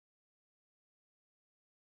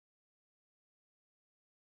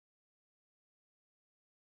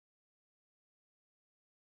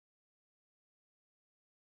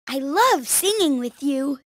I love singing with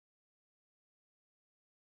you.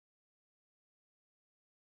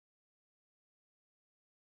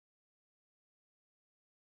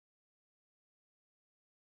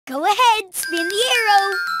 Go ahead, spin the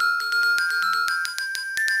arrow.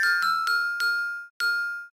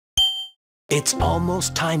 It's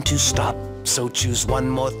almost time to stop, so choose one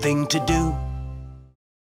more thing to do.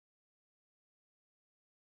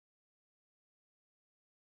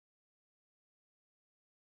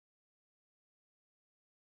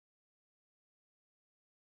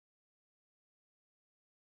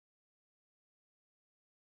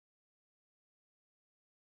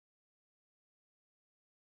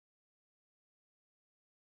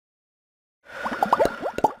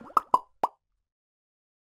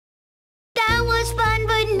 That was fun,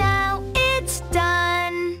 but now it's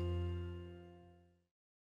done.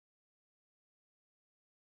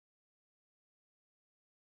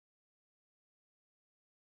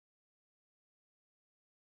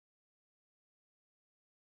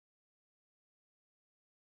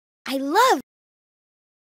 I love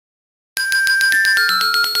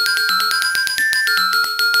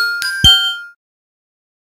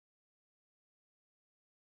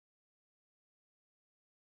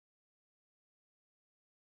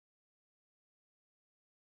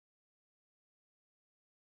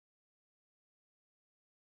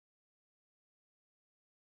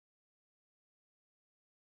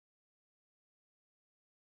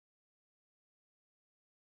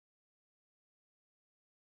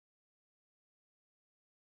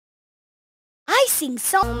I sing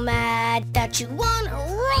so mad that you wanna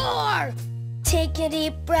roar. Take a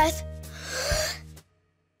deep breath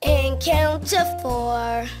and count to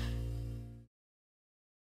 4.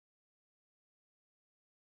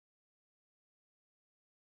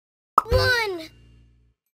 1,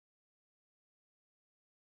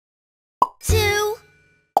 2,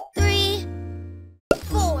 3,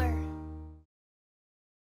 4.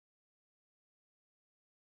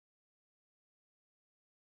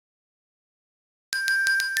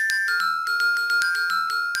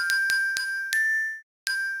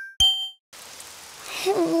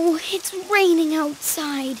 Oh, it's raining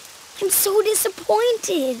outside. I'm so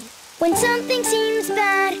disappointed. When something seems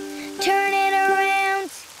bad, turn it around.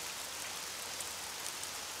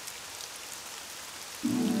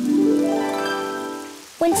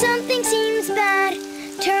 When something seems bad,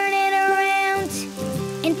 turn it around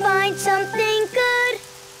and find something good.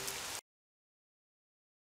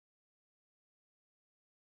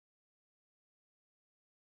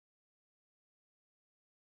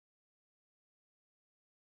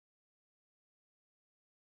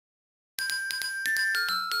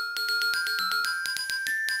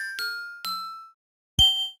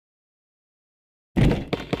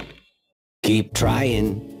 Keep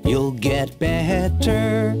trying, you'll get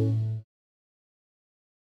better.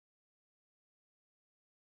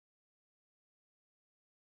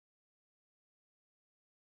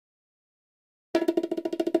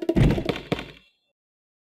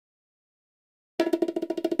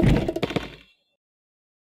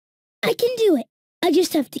 I can do it. I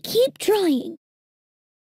just have to keep trying.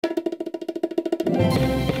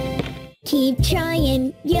 Keep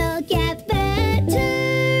trying, you'll get better.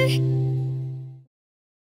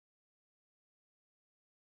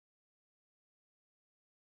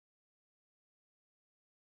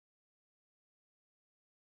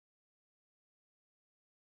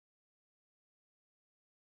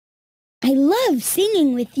 I love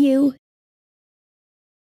singing with you.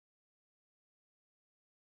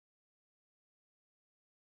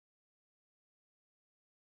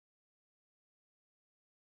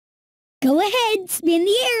 Go ahead, spin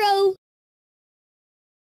the arrow.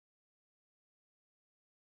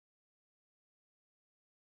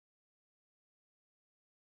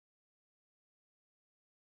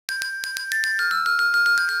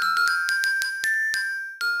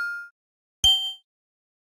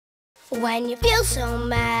 When you feel so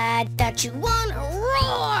mad that you wanna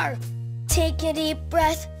roar, take a deep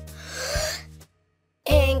breath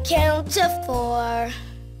and count to 4.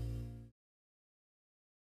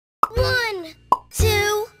 1,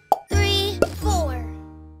 2, 3, 4.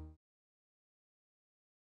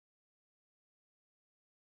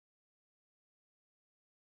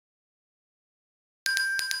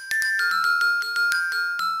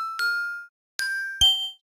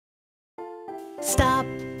 Stop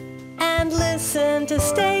and listen to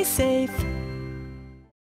stay safe.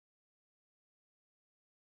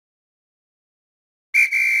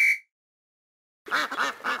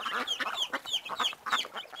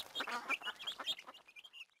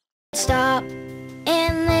 Stop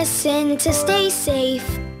and listen to stay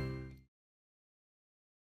safe.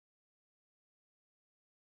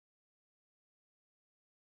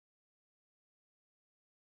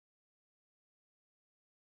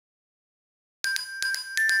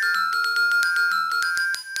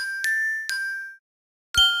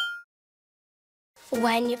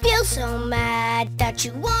 When you feel so mad that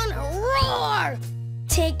you wanna roar,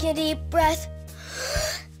 take a deep breath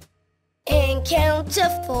and count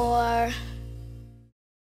to 4.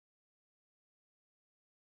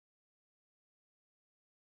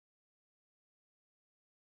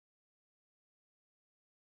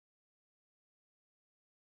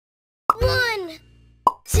 One,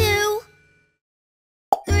 2,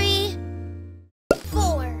 3,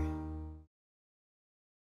 4.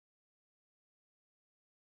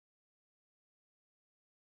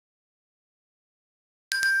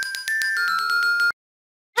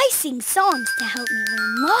 I sing songs to help me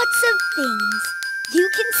learn lots of things. You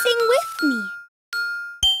can sing with me.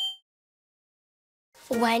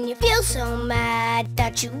 When you feel so mad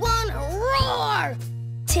that you wanna roar,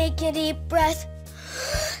 take a deep breath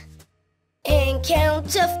and count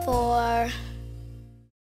to 4.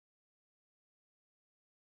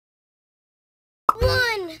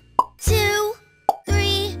 One, 2,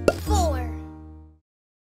 3, 4.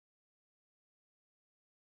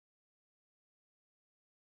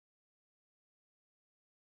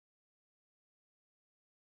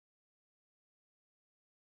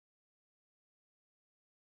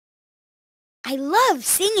 I love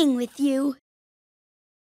singing with you.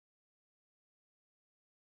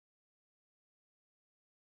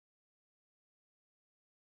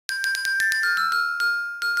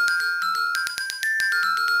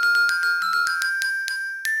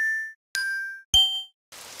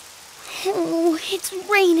 Oh, it's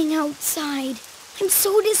raining outside. I'm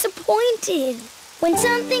so disappointed. When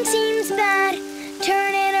something seems bad,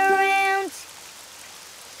 turn it around.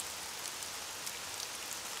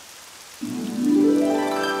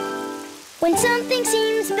 When something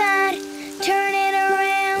seems bad, turn it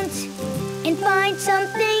around and find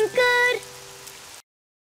something good.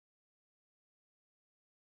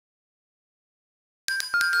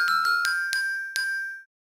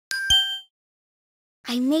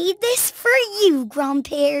 I made this for you,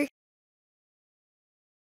 Grandpère.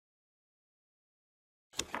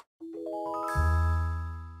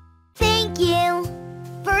 Thank you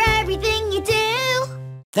for everything you do.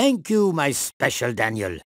 Thank you, my special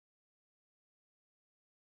Daniel.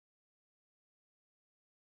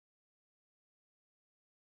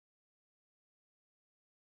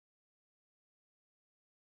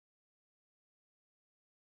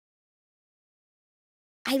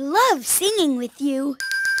 I love singing with you.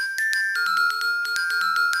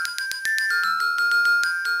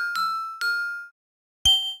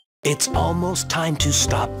 It's almost time to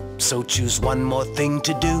stop, so choose one more thing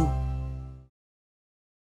to do.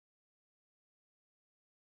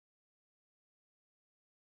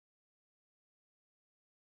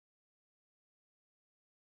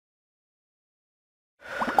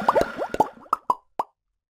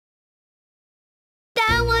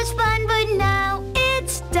 That was fun, but now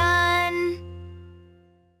it's done.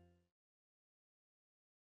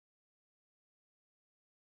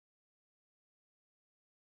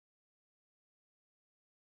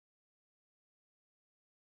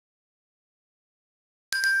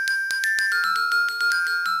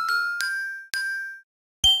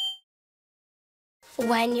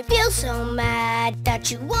 When you feel so mad that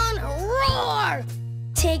you wanna roar,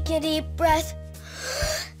 take a deep breath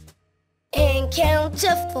and count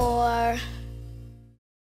to 4.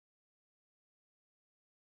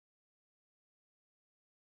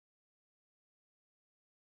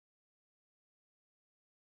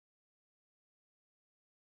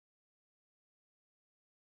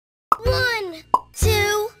 One,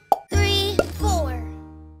 2, 3, 4.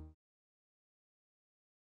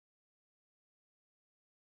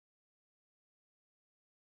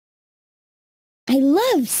 I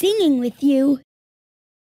love singing with you.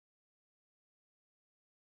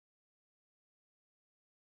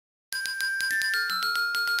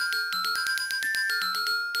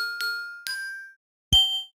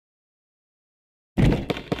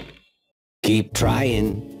 Keep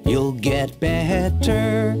trying, you'll get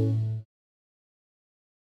better.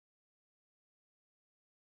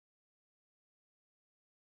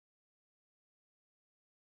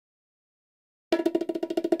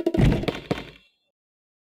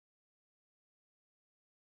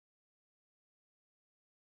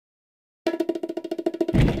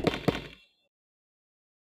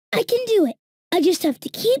 I can do it. I just have to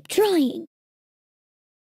keep trying.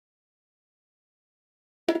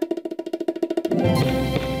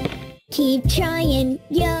 Keep trying,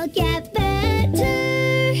 you'll get better.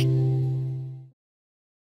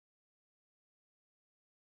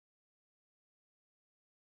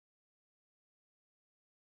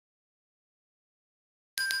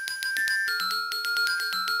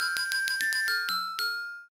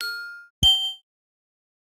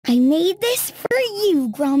 I made this for you,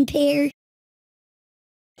 Grandpere.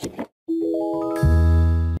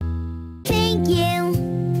 Thank you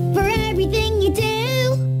for everything you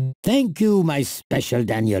do. Thank you, my special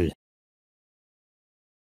Daniel.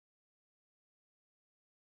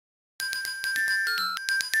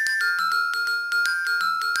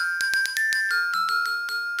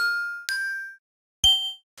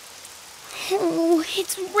 Oh,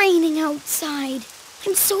 it's raining outside.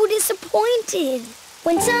 I'm so disappointed.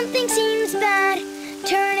 When something seems bad,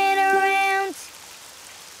 turn it around.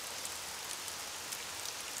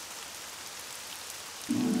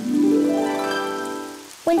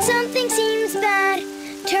 When something seems bad,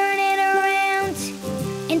 turn it around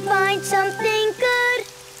and find something good.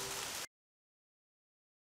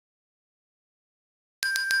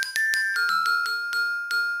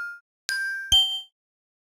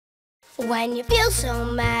 When you feel so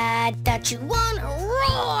mad that you wanna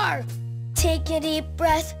roar, take a deep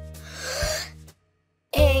breath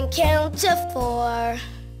and count to 4.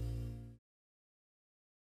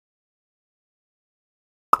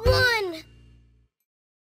 1,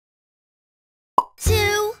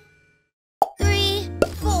 2, 3,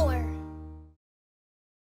 4.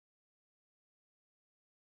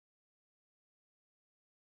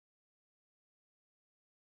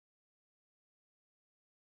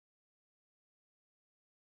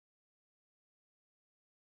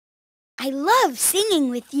 I love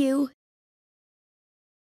singing with you.